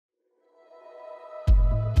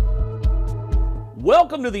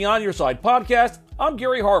Welcome to the On Your Side podcast. I'm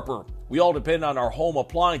Gary Harper. We all depend on our home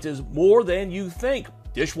appliances more than you think.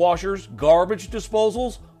 Dishwashers, garbage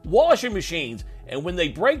disposals, washing machines. And when they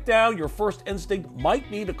break down, your first instinct might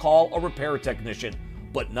be to call a repair technician.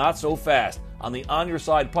 But not so fast. On the On Your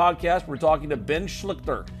Side podcast, we're talking to Ben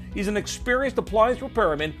Schlitchter. He's an experienced appliance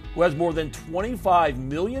repairman who has more than 25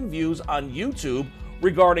 million views on YouTube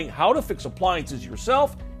regarding how to fix appliances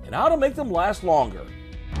yourself and how to make them last longer.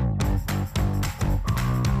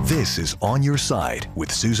 This is On Your Side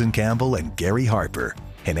with Susan Campbell and Gary Harper,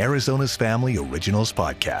 an Arizona's Family Originals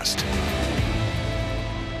podcast.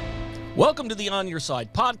 Welcome to the On Your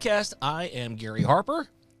Side podcast. I am Gary Harper.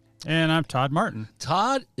 And I'm Todd Martin.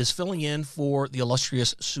 Todd is filling in for the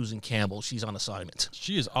illustrious Susan Campbell. She's on assignment.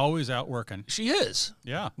 She is always out working. She is.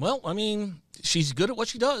 Yeah. Well, I mean, she's good at what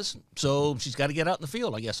she does, so she's got to get out in the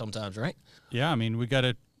field, I guess, sometimes, right? Yeah, I mean, we got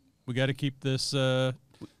to keep this. We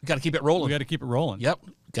got to keep it rolling. We got to keep it rolling. Yep,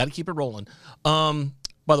 got to keep it rolling.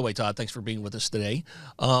 By the way, Todd, thanks for being with us today.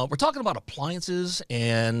 We're talking about appliances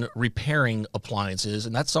and repairing appliances,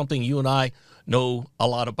 and that's something you and I know a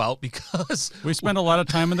lot about because we spend a lot of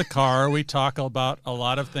time in the car. We talk about a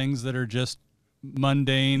lot of things that are just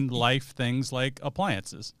mundane life things like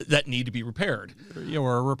appliances that need to be repaired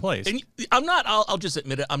or replaced. And I'll just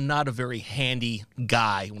admit it, I'm not a very handy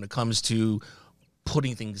guy when it comes to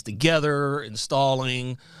putting things together,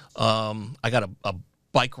 installing. I got a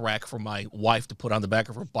bike rack for my wife to put on the back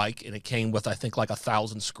of her bike, and it came with, I think, like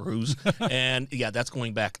 1,000 screws. And yeah, that's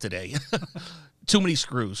going back today. Too many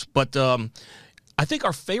screws. But I think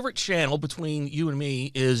our favorite channel between you and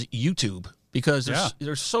me is YouTube, because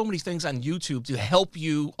there's so many things on YouTube to help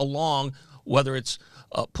you along, whether it's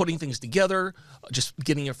putting things together, just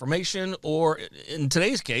getting information, or in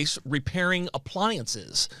today's case, repairing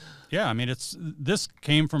appliances. Yeah, I mean, this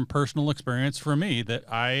came from personal experience for me that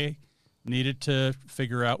I needed to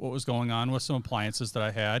figure out what was going on with some appliances that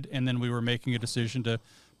I had, and then we were making a decision to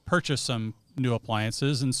purchase some new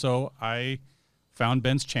appliances, and so I found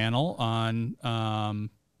Ben's channel on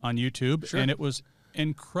YouTube, Sure. and it was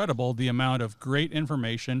incredible the amount of great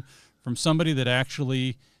information from somebody that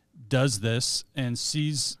actually does this and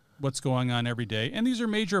sees what's going on every day. And these are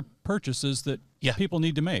major purchases that people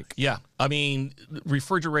need to make. Yeah. I mean,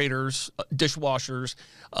 refrigerators, dishwashers,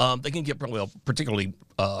 they can get, particularly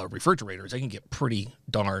refrigerators, they can get pretty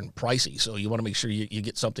darn pricey. So you want to make sure you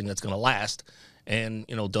get something that's going to last and,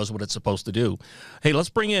 does what it's supposed to do. Hey, let's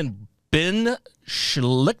bring in Ben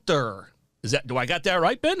Schlitchter. Do I got that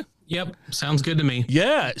right, Ben? Yep, sounds good to me.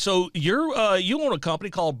 Yeah, so you own a company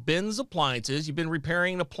called Ben's Appliances. You've been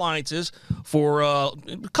repairing appliances for a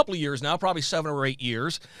couple of years now, probably 7 or 8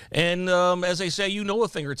 years. And as they say, you know a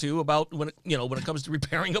thing or two about when it comes to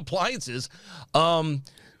repairing appliances.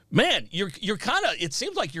 Man, you're kind of, it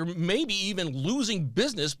seems like you're maybe even losing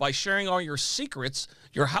business by sharing all your secrets,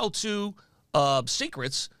 your how-to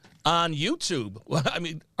secrets on YouTube. I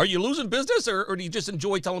mean, are you losing business, or do you just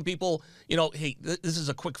enjoy telling people, hey, this is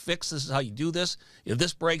a quick fix. This is how you do this. If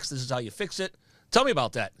this breaks, this is how you fix it. Tell me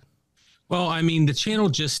about that. Well, I mean, the channel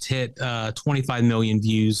just hit 25 million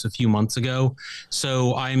views a few months ago.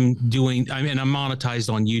 So I'm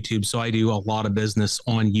monetized on YouTube. So I do a lot of business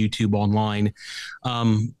on YouTube online.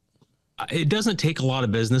 It doesn't take a lot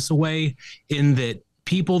of business away in that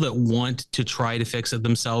people that want to try to fix it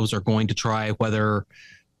themselves are going to try, whether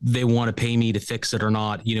they want to pay me to fix it or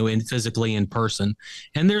not, physically in person.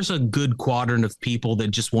 And there's a good quadrant of people that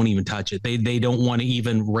just won't even touch it. They don't want to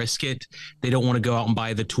even risk it. They don't want to go out and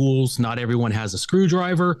buy the tools. Not everyone has a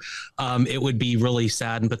screwdriver. It would be really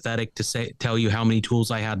sad and pathetic to tell you how many tools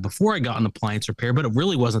I had before I got an appliance repair, but it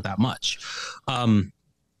really wasn't that much.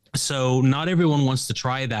 So not everyone wants to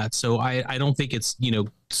try that. So I don't think it's,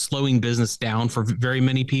 slowing business down for very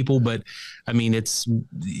many people, but I mean, it's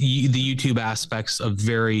the YouTube aspect's a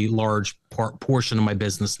very large portion of my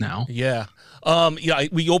business now. Yeah.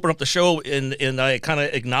 We open up the show and I kind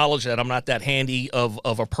of acknowledge that I'm not that handy of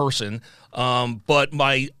a person. But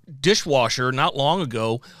my dishwasher not long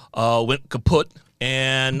ago went kaput,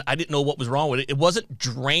 and I didn't know what was wrong with it. It wasn't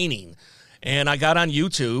draining. And I got on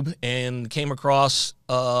YouTube and came across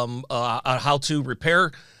how to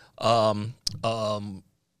repair on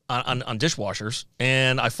dishwashers,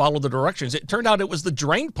 and I followed the directions. It turned out it was the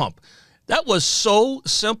drain pump. That was so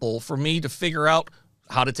simple for me to figure out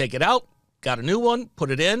how to take it out. Got a new one,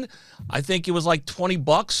 put it in. I think it was like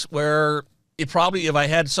 $20, where it probably, if I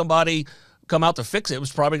had somebody come out to fix it, it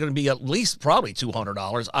was probably going to be at least probably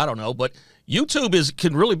 $200. I don't know, but YouTube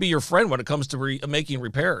can really be your friend when it comes to making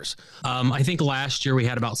repairs. I think last year we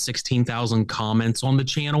had about 16,000 comments on the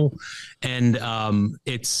channel, and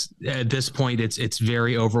it's at this point it's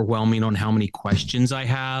very overwhelming on how many questions I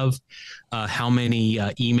have, how many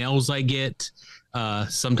emails I get.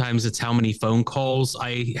 Sometimes it's how many phone calls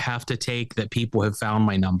I have to take that people have found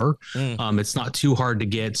my number. It's not too hard to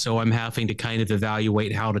get, so I'm having to kind of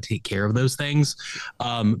evaluate how to take care of those things.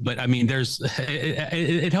 But I mean,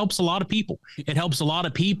 it helps a lot of people. It helps a lot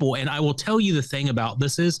of people. And I will tell you the thing about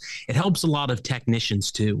this is it helps a lot of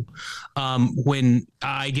technicians too. When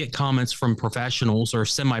I get comments from professionals or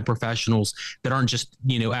semi-professionals that aren't just,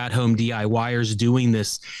 at-home DIYers doing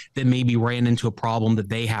this, that maybe ran into a problem that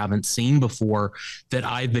they haven't seen before, that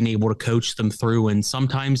I've been able to coach them through. And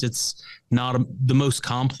sometimes it's not the most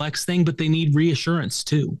complex thing, but they need reassurance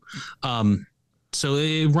too. So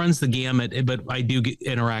it runs the gamut, but I do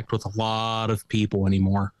interact with a lot of people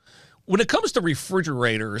anymore. When it comes to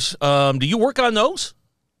refrigerators, do you work on those?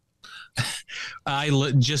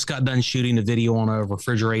 I just got done shooting a video on a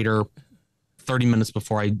refrigerator 30 minutes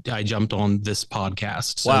before I jumped on this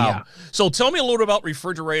podcast. So, wow. Yeah. So tell me a little bit about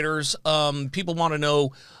refrigerators. People want to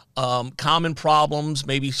know common problems,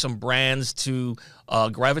 maybe some brands to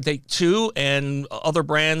gravitate to, and other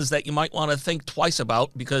brands that you might want to think twice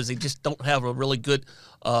about because they just don't have a really good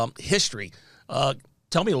history.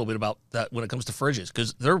 Tell me a little bit about that when it comes to fridges,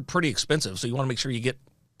 because they're pretty expensive, so you want to make sure you get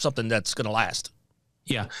something that's going to last.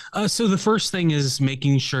 Yeah. So the first thing is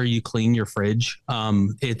making sure you clean your fridge.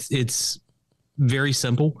 It's very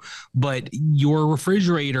simple, but your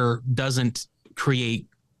refrigerator doesn't create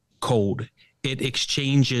cold. It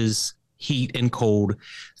exchanges heat and cold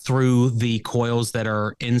through the coils that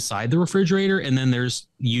are inside the refrigerator. And then there's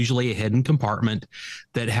usually a hidden compartment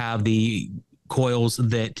that have the coils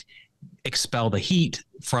that expel the heat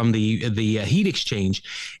from the heat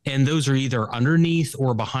exchange. And those are either underneath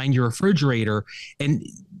or behind your refrigerator. And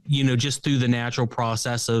just through the natural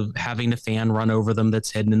process of having a fan run over them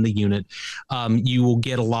that's hidden in the unit, you will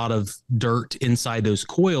get a lot of dirt inside those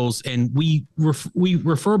coils. And we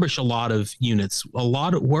refurbish a lot of units. A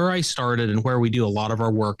lot of where I started and where we do a lot of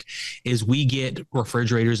our work is we get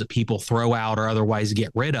refrigerators that people throw out or otherwise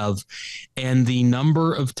get rid of. And the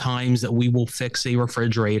number of times that we will fix a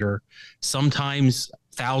refrigerator, sometimes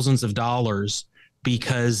thousands of dollars,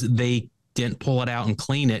 because they didn't pull it out and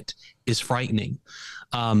clean it, is frightening.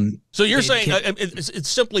 So you're saying it's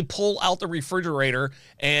simply pull out the refrigerator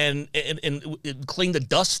and clean the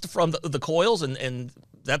dust from the coils, and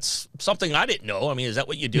that's something I didn't know. I mean, is that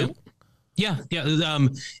what you do? Yeah.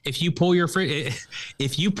 If you pull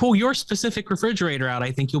your specific refrigerator out,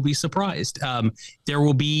 I think you'll be surprised. There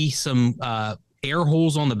will be some air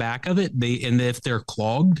holes on the back of it, and if they're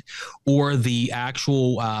clogged, or the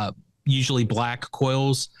actual usually black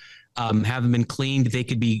coils haven't been cleaned, they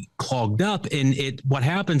could be clogged up. And what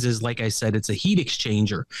happens is, like I said, it's a heat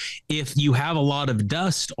exchanger. If you have a lot of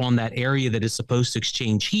dust on that area that is supposed to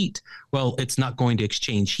exchange heat, well, it's not going to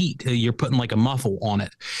exchange heat. You're putting like a muffle on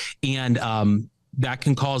it. And that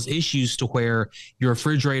can cause issues to where your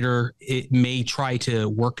refrigerator, it may try to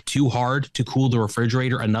work too hard to cool the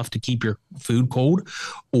refrigerator enough to keep your food cold,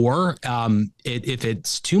 or if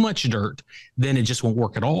it's too much dirt, then it just won't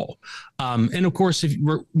work at all. And of course, if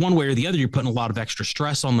one way or the other, you're putting a lot of extra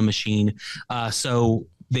stress on the machine, so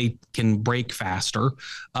they can break faster.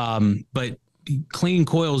 But cleaning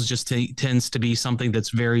coils just tends to be something that's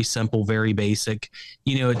very simple, very basic.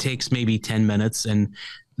 It takes maybe 10 minutes, and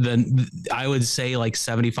then I would say like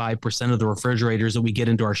 75% of the refrigerators that we get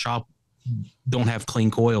into our shop don't have clean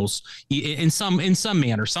coils in some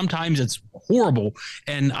manner. Sometimes it's horrible.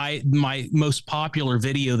 And my most popular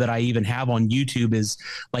video that I even have on YouTube is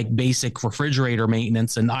like basic refrigerator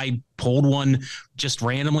maintenance. And I pulled one just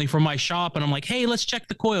randomly from my shop, and I'm like, hey, let's check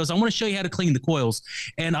the coils. I want to show you how to clean the coils.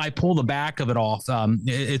 And I pull the back of it off.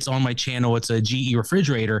 It's on my channel. It's a GE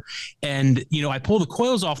refrigerator. And, I pull the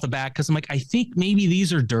coils off the back because I'm like, I think maybe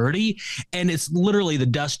these are dirty. And it's literally the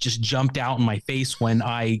dust just jumped out in my face when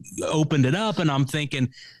I opened it up. And I'm thinking,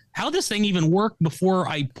 how this thing even worked before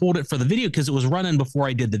I pulled it for the video, because it was running before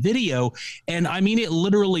I did the video. And I mean, it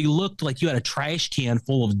literally looked like you had a trash can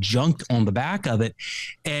full of junk on the back of it.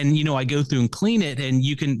 And, I go through and clean it, and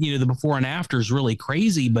you can, the before and after is really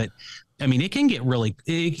crazy, but I mean, it can get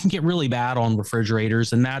really bad on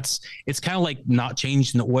refrigerators. And it's kind of like not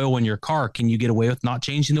changing the oil in your car. Can you get away with not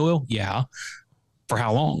changing the oil? Yeah. For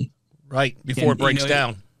how long? Right. Before it breaks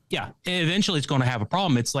down. Yeah, eventually it's going to have a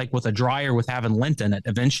problem. It's like with a dryer with having lint in it.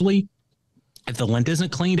 Eventually, if the lint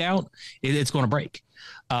isn't cleaned out, it's going to break.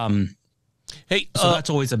 Hey, Hey, So that's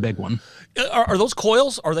always a big one. are those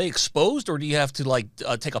coils, are they exposed, or do you have to like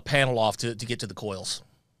take a panel off to get to the coils?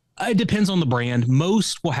 It depends on the brand.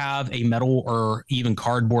 Most will have a metal or even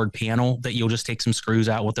cardboard panel that you'll just take some screws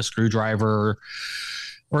out with a screwdriver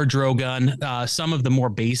or a drill gun. Some of the more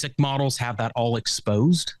basic models have that all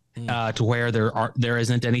exposed to where there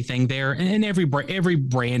isn't anything there. And every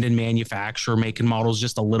brand and manufacturer making models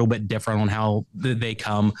just a little bit different on how they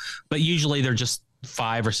come. But usually they're just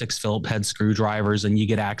 5 or 6 Phillips head screwdrivers, and you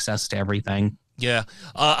get access to everything. Yeah,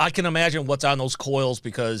 I can imagine what's on those coils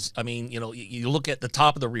because, I mean, you look at the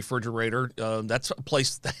top of the refrigerator. That's a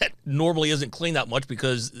place that normally isn't cleaned that much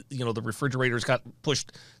because, the refrigerator's got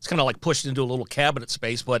pushed. It's kind of like pushed into a little cabinet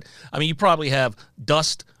space. But, I mean, you probably have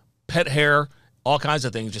dust, pet hair, all kinds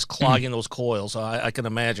of things just clogging those coils. I can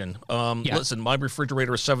imagine. Listen, my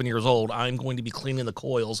refrigerator is 7 years old. I'm going to be cleaning the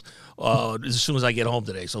coils as soon as I get home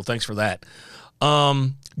today. So thanks for that.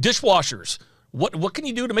 Dishwashers. What can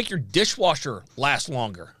you do to make your dishwasher last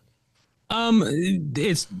longer?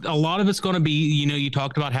 It's a lot of it's going to be, you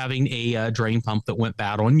talked about having a drain pump that went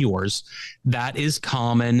bad on yours. That is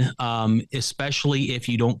common, especially if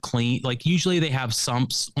you don't clean. Like usually they have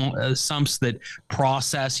sumps that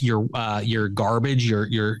process your garbage,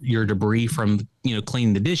 your debris from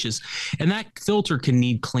cleaning the dishes, and that filter can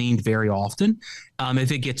need cleaned very often.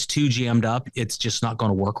 If it gets too jammed up, it's just not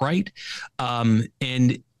going to work right.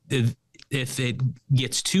 And if it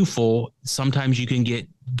gets too full, sometimes you can get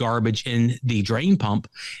garbage in the drain pump.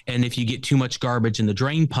 And if you get too much garbage in the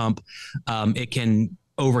drain pump, it can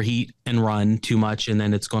overheat and run too much, and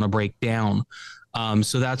then it's going to break down.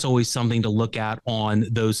 So that's always something to look at on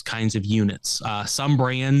those kinds of units. Some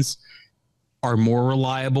brands are more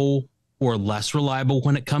reliable or less reliable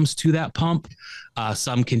when it comes to that pump.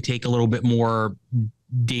 Some can take a little bit more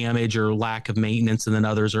damage or lack of maintenance, and then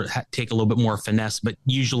others take a little bit more finesse. But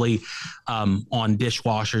usually on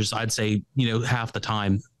dishwashers, I'd say half the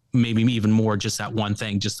time, maybe even more, just that one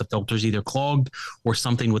thing, just the filter's either clogged or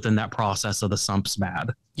something within that process of the sump's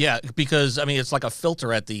bad. Yeah, because I mean it's like a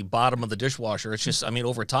filter at the bottom of the dishwasher. It's just, I mean,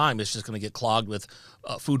 over time it's just going to get clogged with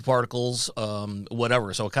food particles,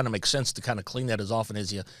 whatever. So it kind of makes sense to kind of clean that as often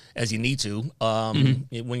as you need to.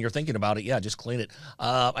 When you're thinking about it, yeah, just clean it.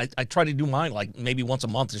 I try to do mine like maybe once a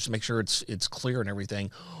month just to make sure it's clear and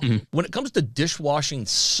everything. When it comes to dishwashing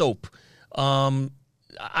soap,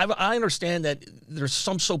 I understand that there's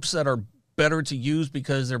some soaps that are better to use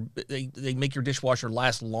because they make your dishwasher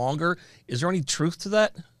last longer. Is there any truth to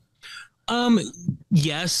that?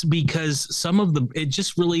 Yes, because it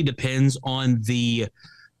just really depends on the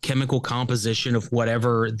chemical composition of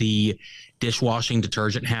whatever the dishwashing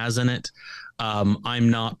detergent has in it. I'm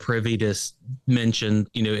not privy to mention,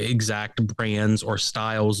 exact brands or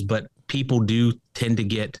styles, but people do tend to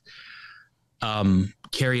get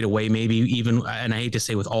carried away, maybe even, and I hate to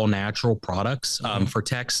say with all natural products, for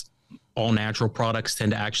techs, all natural products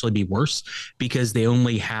tend to actually be worse because they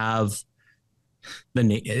only have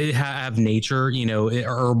nature,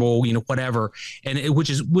 herbal, whatever, and which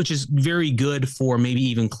is very good for maybe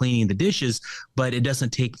even cleaning the dishes, but it doesn't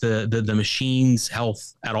take the machine's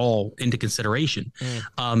health at all into consideration.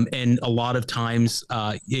 And a lot of times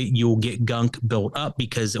you'll get gunk built up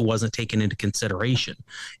because it wasn't taken into consideration.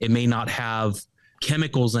 It may not have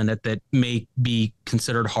chemicals in it that may be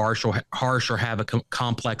considered harsh or have a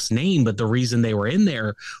complex name, but the reason they were in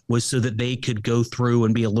there was so that they could go through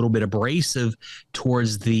and be a little bit abrasive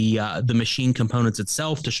towards the machine components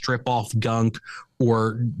itself to strip off gunk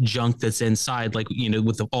or junk that's inside, like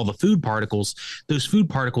with all the food particles. Those food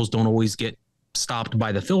particles don't always get stopped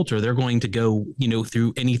by the filter. They're going to go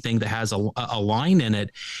through anything that has a line in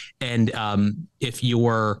it, and if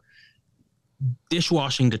your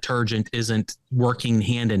dishwashing detergent isn't working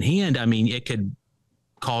hand in hand, I mean, it could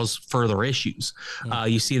cause further issues.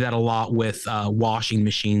 You see that a lot with washing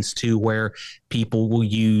machines too, where people will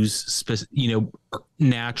use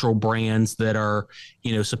natural brands that are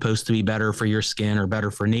supposed to be better for your skin or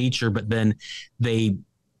better for nature, but then they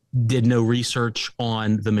did no research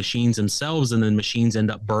on the machines themselves, and then machines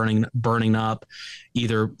end up burning up,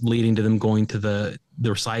 either leading to them going to the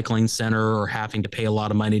recycling center or having to pay a lot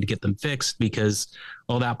of money to get them fixed because,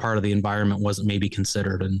 well, that part of the environment wasn't maybe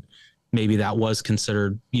considered. And maybe that was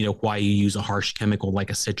considered, why you use a harsh chemical like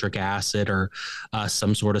a citric acid or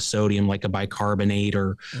some sort of sodium like a bicarbonate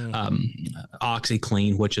or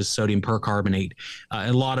OxyClean, which is sodium percarbonate.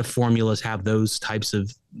 A lot of formulas have those types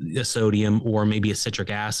of sodium or maybe a citric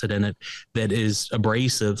acid in it that is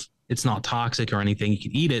abrasive. It's not toxic or anything. You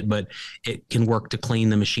can eat it, but it can work to clean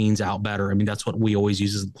the machines out better. I mean, that's what we always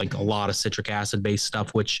use, is like a lot of citric acid based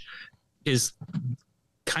stuff, which is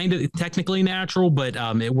kind of technically natural, but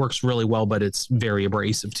it works really well, but it's very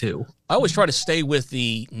abrasive too. I always try to stay with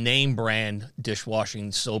the name brand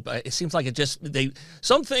dishwashing soap. It seems like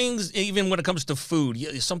some things, even when it comes to food,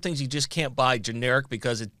 some things you just can't buy generic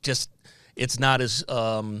because it's not as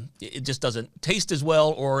it just doesn't taste as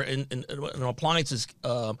well, or in appliances,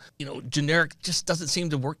 generic just doesn't seem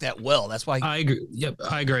to work that well. That's why I agree. Yep,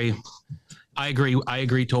 I agree. I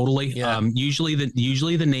agree totally. Yeah. Usually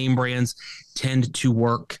the name brands tend to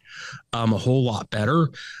work a whole lot better,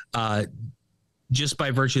 just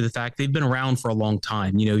by virtue of the fact they've been around for a long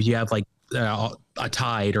time. You have like a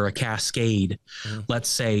Tide or a Cascade, let's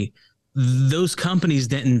say. Those companies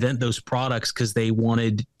didn't invent those products because they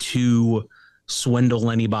wanted to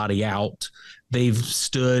swindle anybody out. They've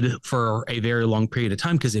stood for a very long period of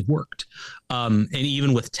time because they've worked. And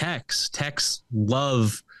even with techs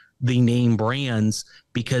love the name brands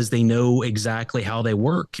because they know exactly how they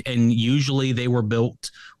work. And usually they were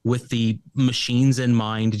built with the machines in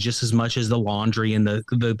mind just as much as the laundry and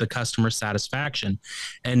the customer satisfaction.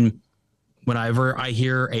 And whenever I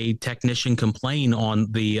hear a technician complain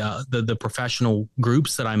on the professional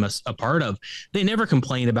groups that I'm a part of, they never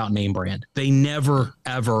complain about name brand. They never,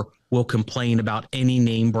 ever will complain about any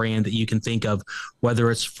name brand that you can think of,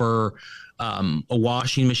 whether it's for a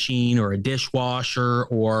washing machine or a dishwasher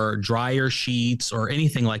or dryer sheets or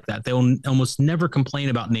anything like that. They'll almost never complain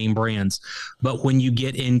about name brands. But when you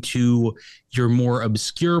get into your more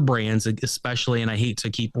obscure brands, especially, and I hate to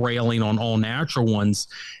keep railing on all natural ones,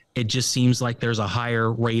 it just seems like there's a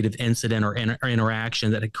higher rate of incident or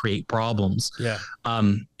interaction that could create problems. Yeah.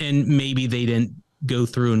 And maybe they didn't go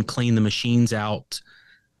through and clean the machines out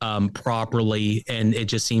properly. And it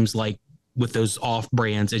just seems like with those off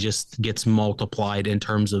brands, it just gets multiplied in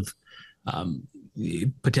terms of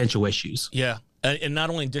potential issues. Yeah. And not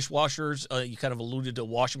only in dishwashers, you kind of alluded to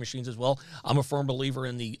washing machines as well. I'm a firm believer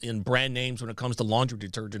in brand names when it comes to laundry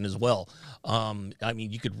detergent as well. I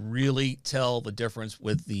mean, you could really tell the difference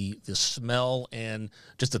with the smell and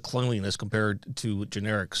just the cleanliness compared to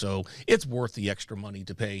generic. So it's worth the extra money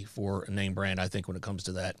to pay for a name brand, I think, when it comes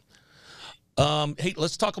to that. Hey,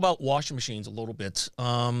 let's talk about washing machines a little bit.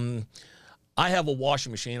 I have a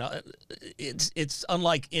washing machine. It's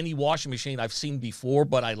unlike any washing machine I've seen before,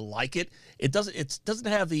 but I like it. It doesn't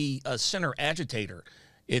have the center agitator.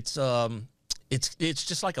 It's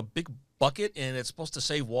just like a big bucket, and it's supposed to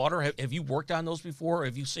save water. Have you worked on those before?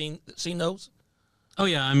 Have you seen those? Oh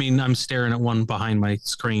yeah, I mean, I'm staring at one behind my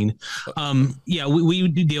screen. Yeah, we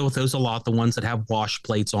do deal with those a lot. The ones that have wash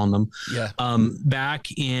plates on them. Yeah.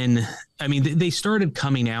 They started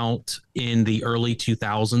coming out in the early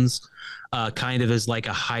 2000s. Kind of as like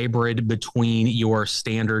a hybrid between your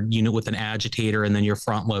standard unit with an agitator and then your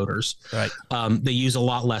front loaders. Right. They use a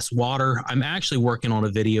lot less water. I'm actually working on a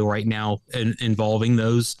video right now involving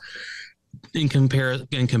those and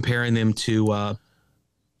comparing them to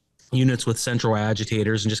units with central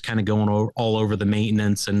agitators and just kind of going all over the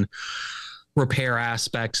maintenance and repair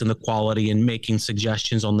aspects and the quality and making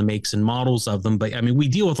suggestions on the makes and models of them. But I mean, we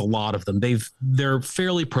deal with a lot of them. They're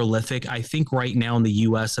fairly prolific. I think right now in the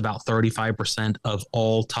US, about 35% of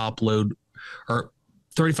all top load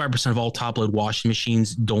washing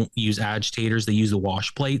machines don't use agitators. They use the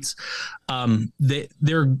wash plates.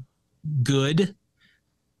 They're good.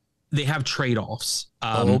 They have trade-offs.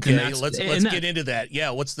 Okay, let's get into that. Yeah,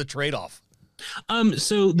 what's the trade-off?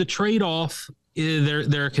 So the trade-off,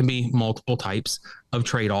 there can be multiple types of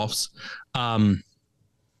trade-offs. One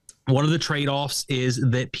of the trade-offs is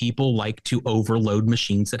that people like to overload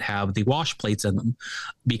machines that have the wash plates in them.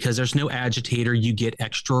 Because there's no agitator, you get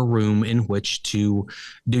extra room in which to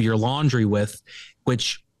do your laundry with,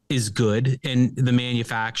 which is good. And the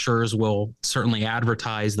manufacturers will certainly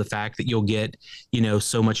advertise the fact that you'll get,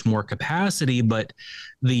 so much more capacity. But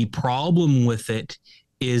the problem with it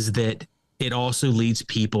is that it also leads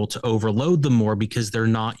people to overload them more because they're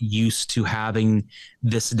not used to having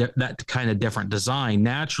that kind of different design.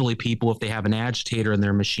 Naturally, people, if they have an agitator in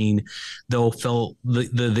their machine, they'll fill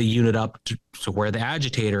the unit up to where the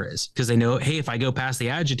agitator is because they know, hey, if I go past the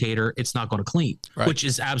agitator, it's not going to clean, right. Which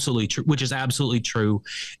is absolutely true,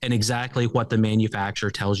 and exactly what the manufacturer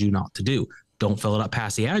tells you not to do. Don't fill it up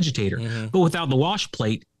past the agitator. Mm-hmm. But without the wash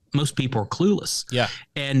plate, most people are clueless. Yeah.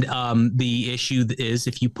 And the issue is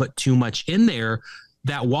if you put too much in there,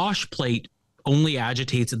 that wash plate only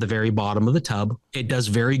agitates at the very bottom of the tub. It does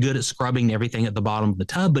very good at scrubbing everything at the bottom of the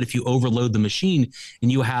tub. But if you overload the machine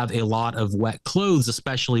and you have a lot of wet clothes,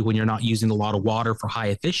 especially when you're not using a lot of water for high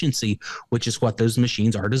efficiency, which is what those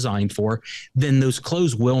machines are designed for, then those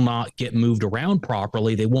clothes will not get moved around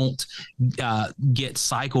properly. They won't get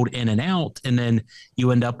cycled in and out. And then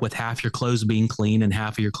you end up with half your clothes being clean and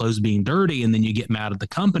half of your clothes being dirty. And then you get mad at the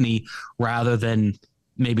company rather than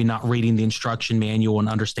maybe not reading the instruction manual and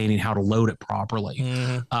understanding how to load it properly.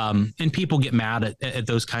 And people get mad at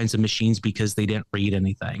those kinds of machines because they didn't read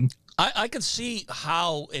anything. I can see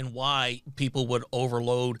how and why people would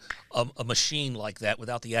overload a machine like that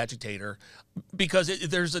without the agitator, because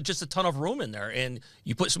there's just a ton of room in there, and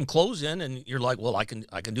you put some clothes in and you're like, well, I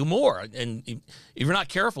can do more. And if you're not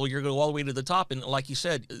careful, you're going to go all the way to the top. And like you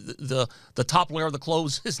said, the top layer of the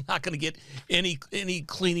clothes is not going to get any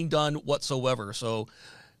cleaning done whatsoever. So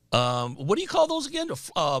what do you call those again?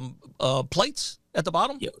 Plates at the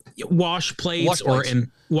bottom? Wash plates or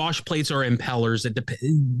impellers.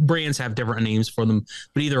 Brands have different names for them,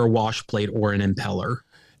 but either a wash plate or an impeller.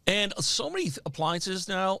 And so many appliances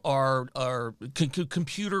now are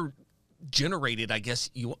computer generated, I guess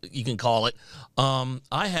you can call it.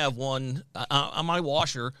 I have one on my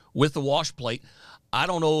washer with the wash plate. I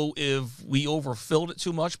don't know if we overfilled it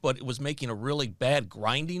too much, but it was making a really bad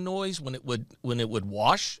grinding noise when it would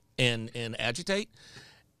wash and agitate.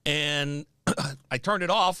 And I turned it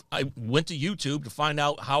off. I went to YouTube to find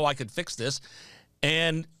out how I could fix this.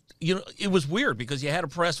 And it was weird because you had to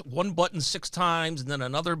press one button 6 times and then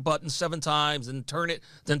another button 7 times and turn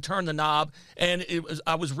the knob. And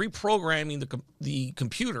I was reprogramming the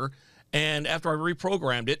computer. And after I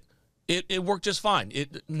reprogrammed it, it worked just fine.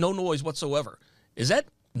 No noise whatsoever. Is that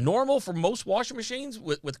normal for most washing machines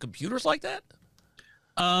with computers like that?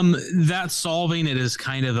 That solving it is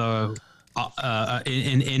kind of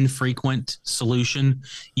an infrequent solution.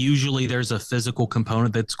 Usually there's a physical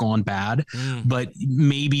component that's gone bad, but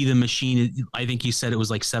maybe the machine, I think you said it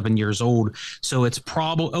was like 7 years old. So it's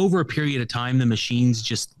probably over a period of time, the machines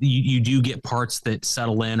just, you do get parts that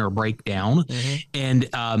settle in or break down. And,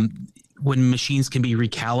 when machines can be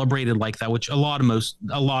recalibrated like that, which a lot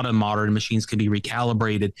of modern machines can be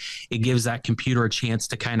recalibrated, it gives that computer a chance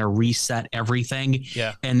to kind of reset everything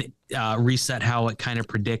and reset how it kind of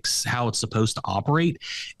predicts how it's supposed to operate.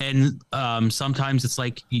 And sometimes it's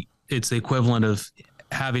like it's the equivalent of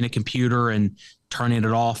having a computer and turning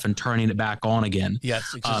it off and turning it back on again.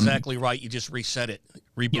 Yes, it's exactly right. You just reset it,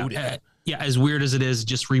 reboot it. Yeah, as weird as it is,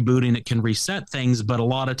 just rebooting it can reset things. But a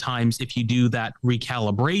lot of times, if you do that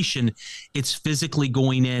recalibration, it's physically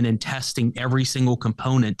going in and testing every single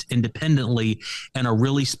component independently in a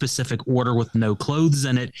really specific order with no clothes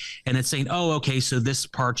in it. And it's saying, oh, okay, so this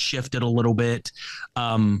part shifted a little bit.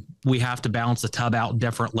 We have to balance the tub out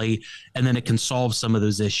differently. And then it can solve some of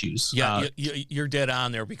those issues. Yeah, you're dead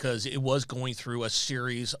on there because it was going through a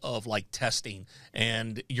series of testing.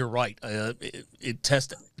 And you're right. It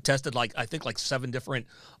tested I think 7 different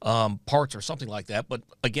parts or something like that. But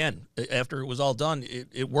again, after it was all done,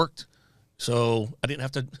 it worked. So I didn't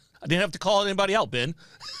have to call anybody out, Ben.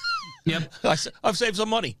 Yep. I've saved some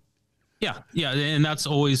money. Yeah. And that's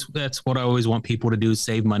what I always want people to do, is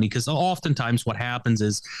save money. Because oftentimes what happens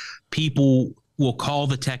is people will call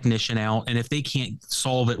the technician out, and if they can't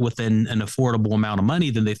solve it within an affordable amount of money,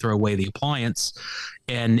 then they throw away the appliance,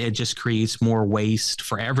 and it just creates more waste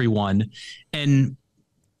for everyone. And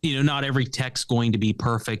not every tech's going to be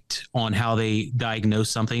perfect on how they diagnose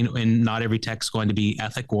something, and not every tech's going to be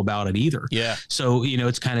ethical about it either. Yeah. So,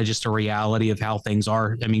 it's kind of just a reality of how things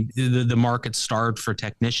are. I mean, the market's starved for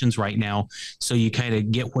technicians right now. So you kind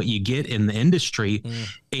of get what you get in the industry.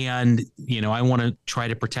 And, I want to try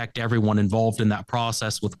to protect everyone involved in that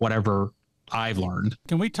process with whatever I've learned.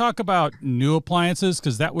 Can we talk about new appliances?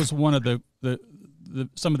 Because that was one of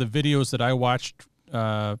some of the videos that I watched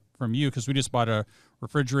from you, because we just bought a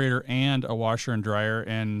refrigerator and a washer and dryer,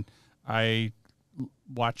 and I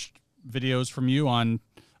watched videos from you on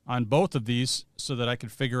both of these so that I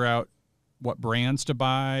could figure out what brands to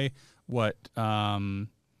buy, what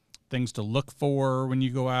things to look for when you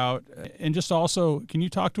go out. And just also, can you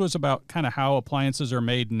talk to us about kind of how appliances are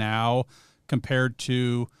made now compared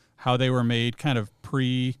to how they were made kind of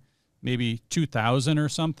pre maybe 2000 or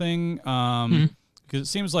something? Because it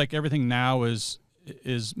seems like everything now is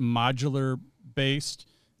modular based.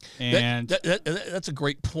 And that's a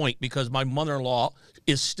great point, because my mother-in-law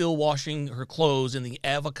is still washing her clothes in the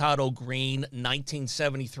avocado green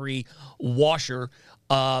 1973 washer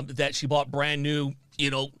that she bought brand new,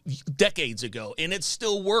 decades ago, and it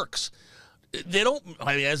still works. They don't,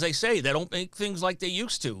 as they say, they don't make things like they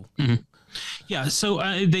used to. Yeah, so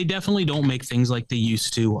they definitely don't make things like they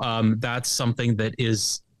used to. That's something that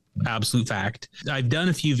is absolute fact. I've done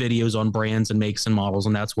a few videos on brands and makes and models,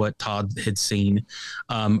 and that's what Todd had seen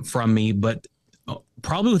from me. But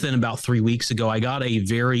probably within about 3 weeks ago, I got a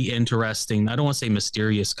very interesting, I don't want to say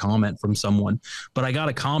mysterious comment from someone, but I got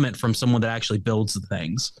a comment from someone that actually builds the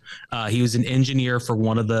things. He was an engineer for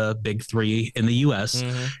one of the big three in the US.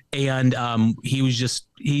 And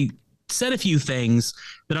he said a few things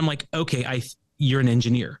that I'm like, okay, you're an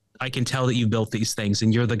engineer. I can tell that you built these things,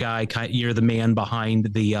 and you're the guy, you're the man behind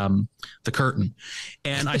the curtain.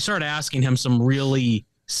 And I started asking him some really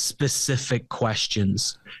specific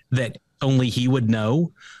questions that only he would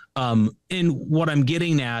know. And what I'm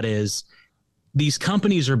getting at is these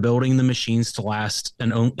companies are building the machines to last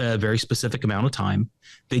a very specific amount of time.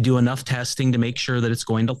 They do enough testing to make sure that it's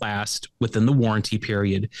going to last within the warranty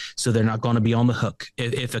period, so they're not going to be on the hook.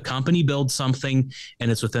 If a company builds something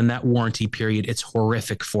and it's within that warranty period, it's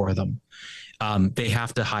horrific for them. They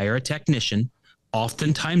have to hire a technician.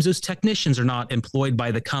 Oftentimes those technicians are not employed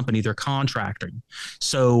by the company, they're contracting.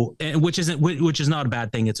 So, which is not a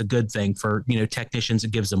bad thing. It's a good thing for, technicians.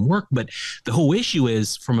 It gives them work. But the whole issue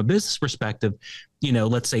is, from a business perspective,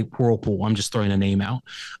 let's say Whirlpool, I'm just throwing a name out.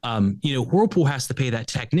 Whirlpool has to pay that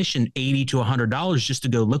technician $80 to $100 just to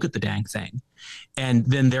go look at the dang thing. And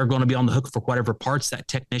then they're going to be on the hook for whatever parts that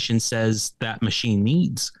technician says that machine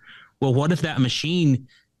needs. Well, what if that machine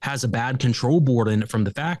has a bad control board in it from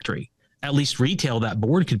the factory? At least retail, that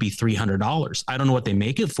board could be $300. I don't know what they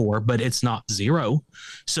make it for, but it's not zero.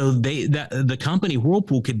 So the company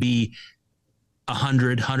Whirlpool could be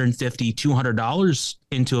 $100, $150, $200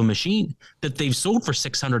 into a machine that they've sold for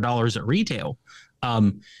 $600 at retail.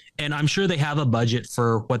 And I'm sure they have a budget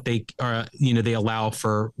for what they are, they allow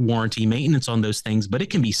for warranty maintenance on those things, but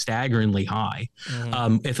it can be staggeringly high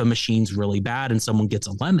if a machine's really bad and someone gets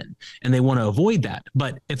a lemon, and they want to avoid that.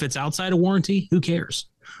 But if it's outside of warranty, who cares?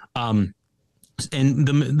 And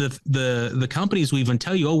the companies will even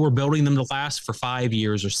tell you, we're building them to last for 5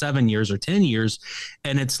 years or 7 years or 10 years.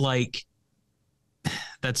 And it's like,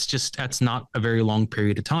 that's not a very long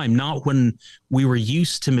period of time. Not when we were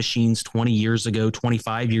used to machines 20 years ago,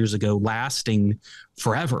 25 years ago, lasting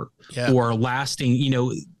forever or lasting,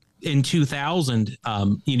 in 2000,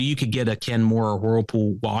 you could get a Kenmore or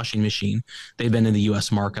Whirlpool washing machine. They've been in the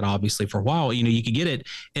U.S. market, obviously, for a while. You could get it,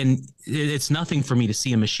 and it's nothing for me to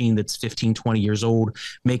see a machine that's 15, 20 years old,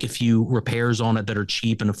 make a few repairs on it that are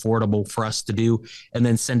cheap and affordable for us to do, and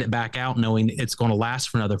then send it back out knowing it's going to last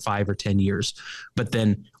for another 5 or 10 years. But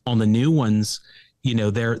then on the new ones,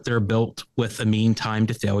 they're built with a mean time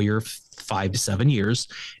to failure of 5 to 7 years,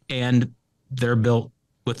 and they're built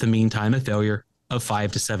with a mean time of failure of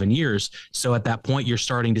 5 to 7 years. So at that point, you're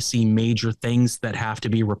starting to see major things that have to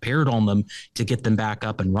be repaired on them to get them back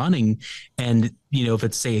up and running. And, if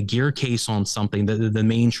it's, say, a gear case on something, the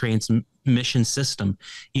main transmission system,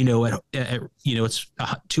 it's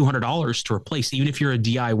 $200 to replace. Even if you're a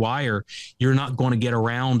DIYer, you're not going to get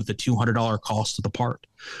around the $200 cost of the part.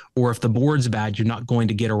 Or if the board's bad, you're not going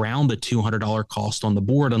to get around the $200 cost on the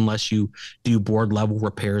board unless you do board level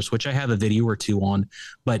repairs, which I have a video or two on.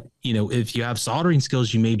 But, if you have soldering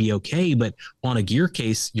skills, you may be okay, but on a gear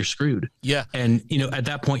case, you're screwed. Yeah. And, at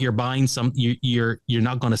that point, you're buying you're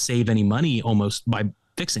not going to save any money almost by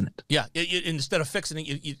fixing it. Yeah. Instead of fixing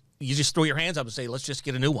it, you just throw your hands up and say, let's just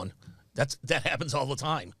get a new one. That happens all the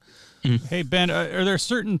time. Hey, Ben, are there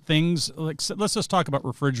certain things, let's just talk about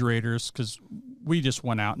refrigerators, because we just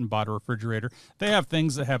went out and bought a refrigerator. They have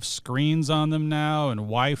things that have screens on them now and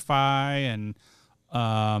Wi-Fi and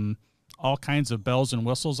all kinds of bells and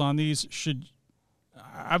whistles on these.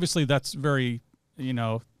 Obviously that's very,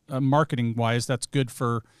 marketing-wise, that's good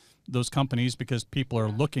for those companies because people are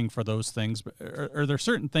looking for those things. But are there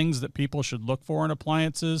certain things that people should look for in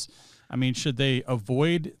appliances? I mean, should they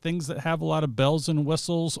avoid things that have a lot of bells and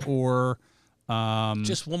whistles, or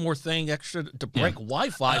just one more thing extra to break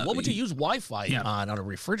Wi-Fi? What would you use Wi-Fi on a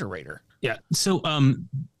refrigerator? Yeah. So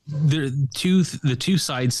the two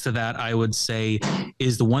sides to that, I would say,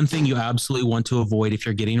 is the one thing you absolutely want to avoid if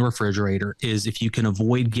you're getting a refrigerator is if you can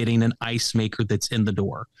avoid getting an ice maker that's in the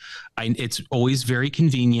door. It's always very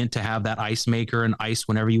convenient to have that ice maker and ice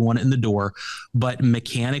whenever you want it in the door, but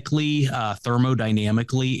mechanically,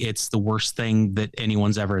 thermodynamically, it's the worst thing that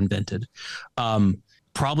anyone's ever invented.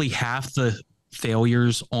 Probably half the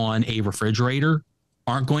failures on a refrigerator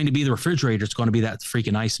aren't going to be the refrigerator. It's going to be that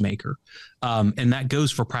freaking ice maker. And that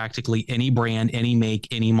goes for practically any brand, any make,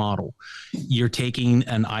 any model. You're taking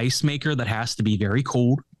an ice maker that has to be very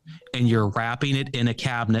cold. and you're wrapping it in a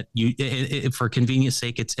cabinet. For convenience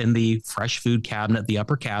sake, it's in the fresh food cabinet, the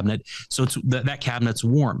upper cabinet. So it's that cabinet's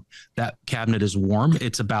warm. That cabinet is warm.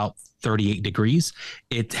 It's about 38 degrees.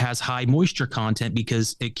 It has high moisture content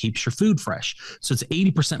because it keeps your food fresh. So it's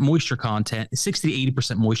 80% moisture content, 60 to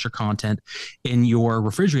 80% moisture content in your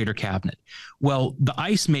refrigerator cabinet. Well, the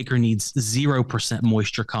ice maker needs 0%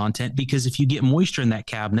 moisture content, because if you get moisture in that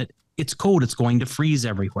cabinet, it's cold, it's going to freeze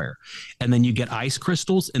everywhere. And then you get ice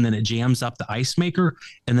crystals, and then it jams up the ice maker,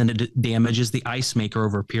 and then it damages the ice maker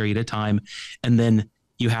over a period of time. And then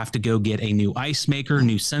you have to go get a new ice maker,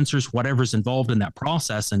 new sensors, whatever's involved in that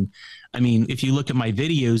process. And I mean, if you look at my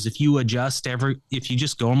videos, if you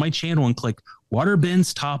just go on my channel and click Water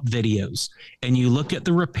Ben's top videos, and you look at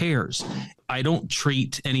the repairs, I don't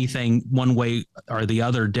treat anything one way or the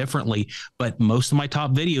other differently, but most of my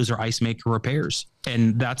top videos are ice maker repairs,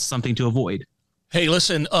 and that's something to avoid. Hey,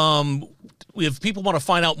 listen, if people want to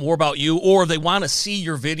find out more about you, or they want to see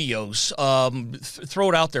your videos, throw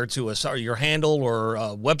it out there to us, or your handle or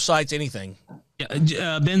websites, anything.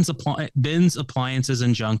 Yeah, Ben's Appliances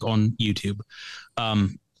and Junk on YouTube.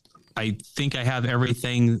 I think I have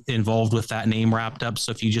everything involved with that name wrapped up.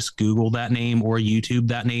 So if you just Google that name or YouTube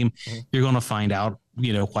that name, you're going to find out,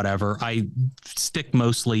 whatever. I stick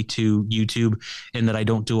mostly to YouTube, in that I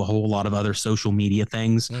don't do a whole lot of other social media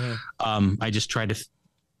things. I just try to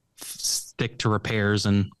stick to repairs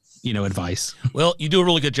and, advice. Well, you do a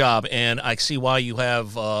really good job, and I see why you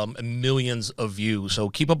have millions of views. So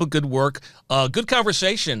keep up a good work. Good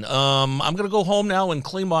conversation. I'm going to go home now and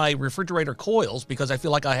clean my refrigerator coils, because I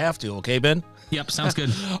feel like I have to. Okay, Ben? Yep, sounds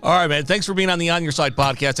good. All right, man. Thanks for being on the On Your Side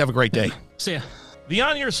podcast. Have a great day. See ya. The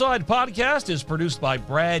On Your Side podcast is produced by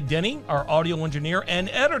Brad Denny. Our audio engineer and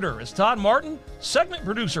editor is Todd Martin. Segment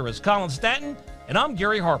producer is Colin Stanton. And I'm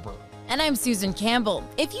Gary Harper. And I'm Susan Campbell.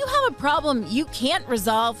 If you have a problem you can't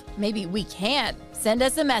resolve, maybe we can. Send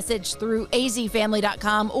us a message through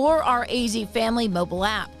azfamily.com or our AZ Family mobile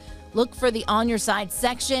app. Look for the On Your Side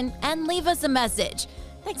section and leave us a message.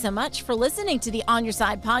 Thanks so much for listening to the On Your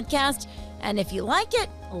Side podcast. And if you like it,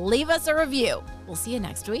 leave us a review. We'll see you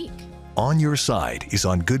next week. On Your Side is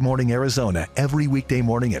on Good Morning Arizona every weekday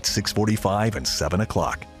morning at 6:45 and 7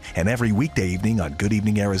 o'clock, and every weekday evening on Good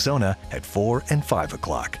Evening Arizona at 4 and 5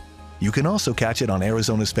 o'clock. You can also catch it on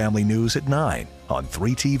Arizona's Family News at 9 on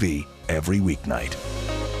 3TV every weeknight.